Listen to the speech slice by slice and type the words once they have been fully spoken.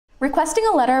Requesting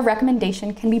a letter of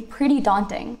recommendation can be pretty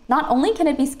daunting. Not only can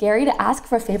it be scary to ask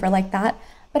for a favor like that,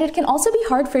 but it can also be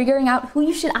hard figuring out who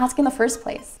you should ask in the first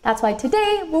place. That's why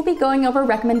today we'll be going over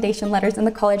recommendation letters in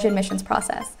the college admissions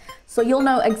process, so you'll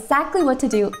know exactly what to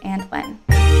do and when.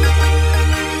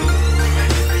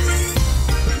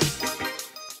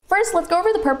 First, let's go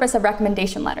over the purpose of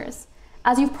recommendation letters.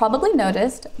 As you've probably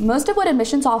noticed, most of what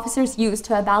admissions officers use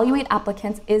to evaluate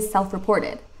applicants is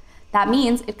self-reported. That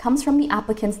means it comes from the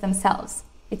applicants themselves.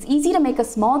 It's easy to make a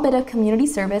small bit of community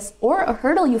service or a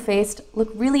hurdle you faced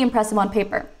look really impressive on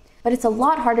paper, but it's a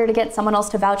lot harder to get someone else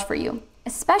to vouch for you,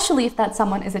 especially if that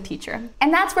someone is a teacher.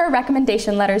 And that's where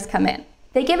recommendation letters come in.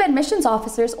 They give admissions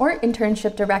officers or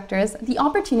internship directors the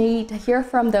opportunity to hear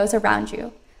from those around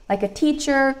you, like a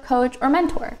teacher, coach, or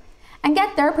mentor, and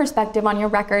get their perspective on your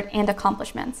record and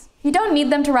accomplishments. You don't need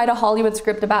them to write a Hollywood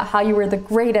script about how you were the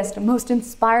greatest, most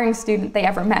inspiring student they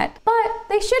ever met, but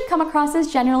they should come across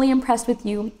as genuinely impressed with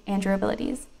you and your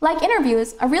abilities. Like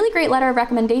interviews, a really great letter of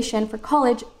recommendation for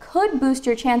college could boost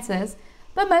your chances,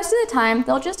 but most of the time,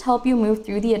 they'll just help you move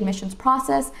through the admissions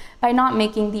process by not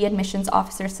making the admissions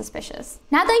officer suspicious.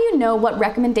 Now that you know what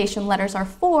recommendation letters are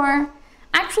for,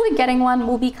 actually getting one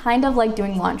will be kind of like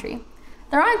doing laundry.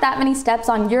 There aren't that many steps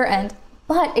on your end,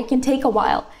 but it can take a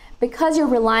while because you're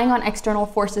relying on external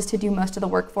forces to do most of the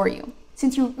work for you.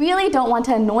 Since you really don't want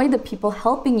to annoy the people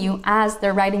helping you as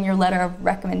they're writing your letter of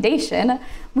recommendation,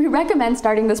 we recommend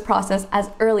starting this process as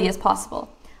early as possible,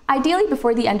 ideally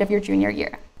before the end of your junior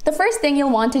year. The first thing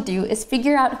you'll want to do is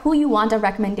figure out who you want a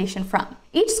recommendation from.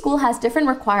 Each school has different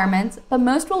requirements, but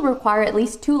most will require at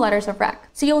least 2 letters of rec.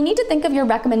 So you'll need to think of your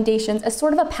recommendations as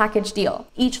sort of a package deal.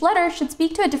 Each letter should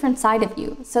speak to a different side of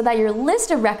you, so that your list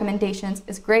of recommendations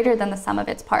is greater than the sum of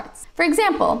its parts. For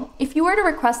example, if you were to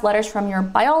request letters from your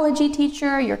biology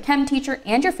teacher, your chem teacher,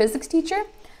 and your physics teacher,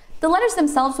 the letters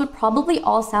themselves would probably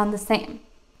all sound the same.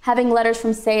 Having letters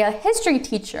from, say, a history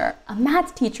teacher, a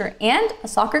math teacher, and a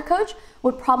soccer coach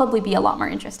would probably be a lot more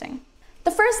interesting.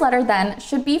 The first letter, then,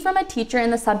 should be from a teacher in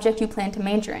the subject you plan to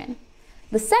major in.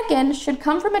 The second should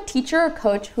come from a teacher or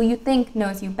coach who you think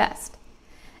knows you best.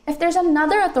 If there's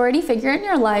another authority figure in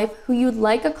your life who you'd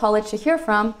like a college to hear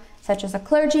from, such as a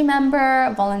clergy member,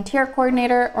 a volunteer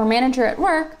coordinator, or manager at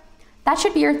work, that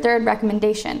should be your third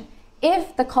recommendation,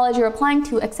 if the college you're applying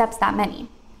to accepts that many.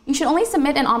 You should only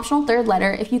submit an optional third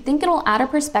letter if you think it'll add a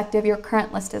perspective your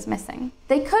current list is missing.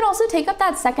 They could also take up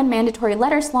that second mandatory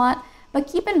letter slot, but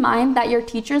keep in mind that your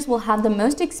teachers will have the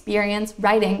most experience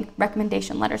writing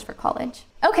recommendation letters for college.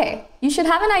 Okay, you should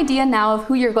have an idea now of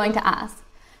who you're going to ask.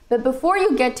 But before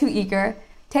you get too eager,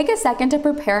 take a second to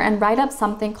prepare and write up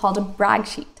something called a brag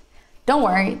sheet. Don't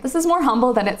worry, this is more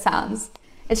humble than it sounds.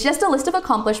 It's just a list of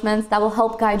accomplishments that will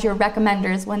help guide your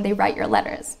recommenders when they write your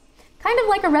letters. Kind of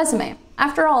like a resume.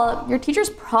 After all, your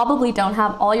teachers probably don't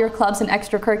have all your clubs and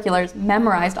extracurriculars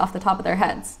memorized off the top of their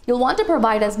heads. You'll want to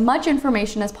provide as much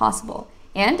information as possible,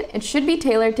 and it should be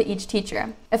tailored to each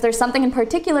teacher. If there's something in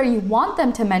particular you want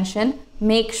them to mention,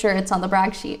 make sure it's on the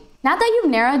brag sheet. Now that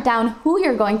you've narrowed down who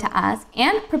you're going to ask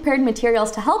and prepared materials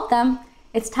to help them,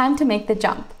 it's time to make the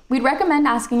jump. We'd recommend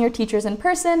asking your teachers in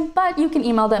person, but you can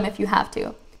email them if you have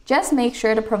to. Just make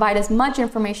sure to provide as much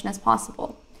information as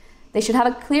possible. They should have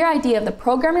a clear idea of the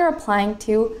program you're applying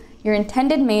to, your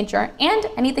intended major, and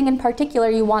anything in particular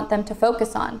you want them to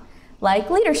focus on, like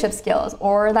leadership skills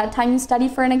or that time you study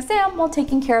for an exam while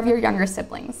taking care of your younger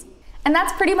siblings. And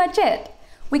that's pretty much it.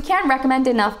 We can't recommend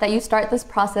enough that you start this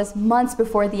process months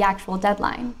before the actual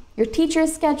deadline. Your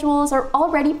teachers' schedules are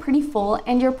already pretty full,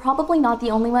 and you're probably not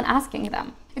the only one asking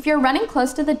them. If you're running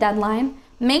close to the deadline,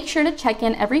 make sure to check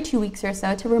in every 2 weeks or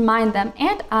so to remind them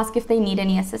and ask if they need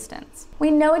any assistance. We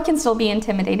know it can still be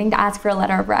intimidating to ask for a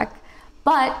letter of rec,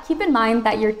 but keep in mind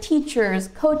that your teachers,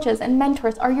 coaches, and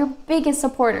mentors are your biggest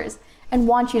supporters and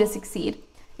want you to succeed.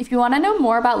 If you want to know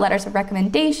more about letters of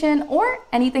recommendation or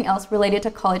anything else related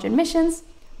to college admissions,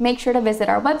 make sure to visit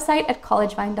our website at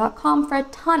collegevine.com for a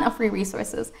ton of free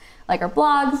resources, like our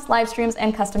blogs, live streams,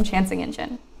 and custom chancing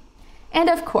engine. And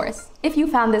of course, if you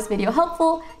found this video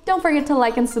helpful, don't forget to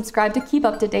like and subscribe to keep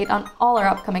up to date on all our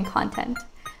upcoming content.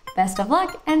 Best of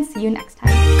luck and see you next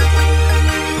time.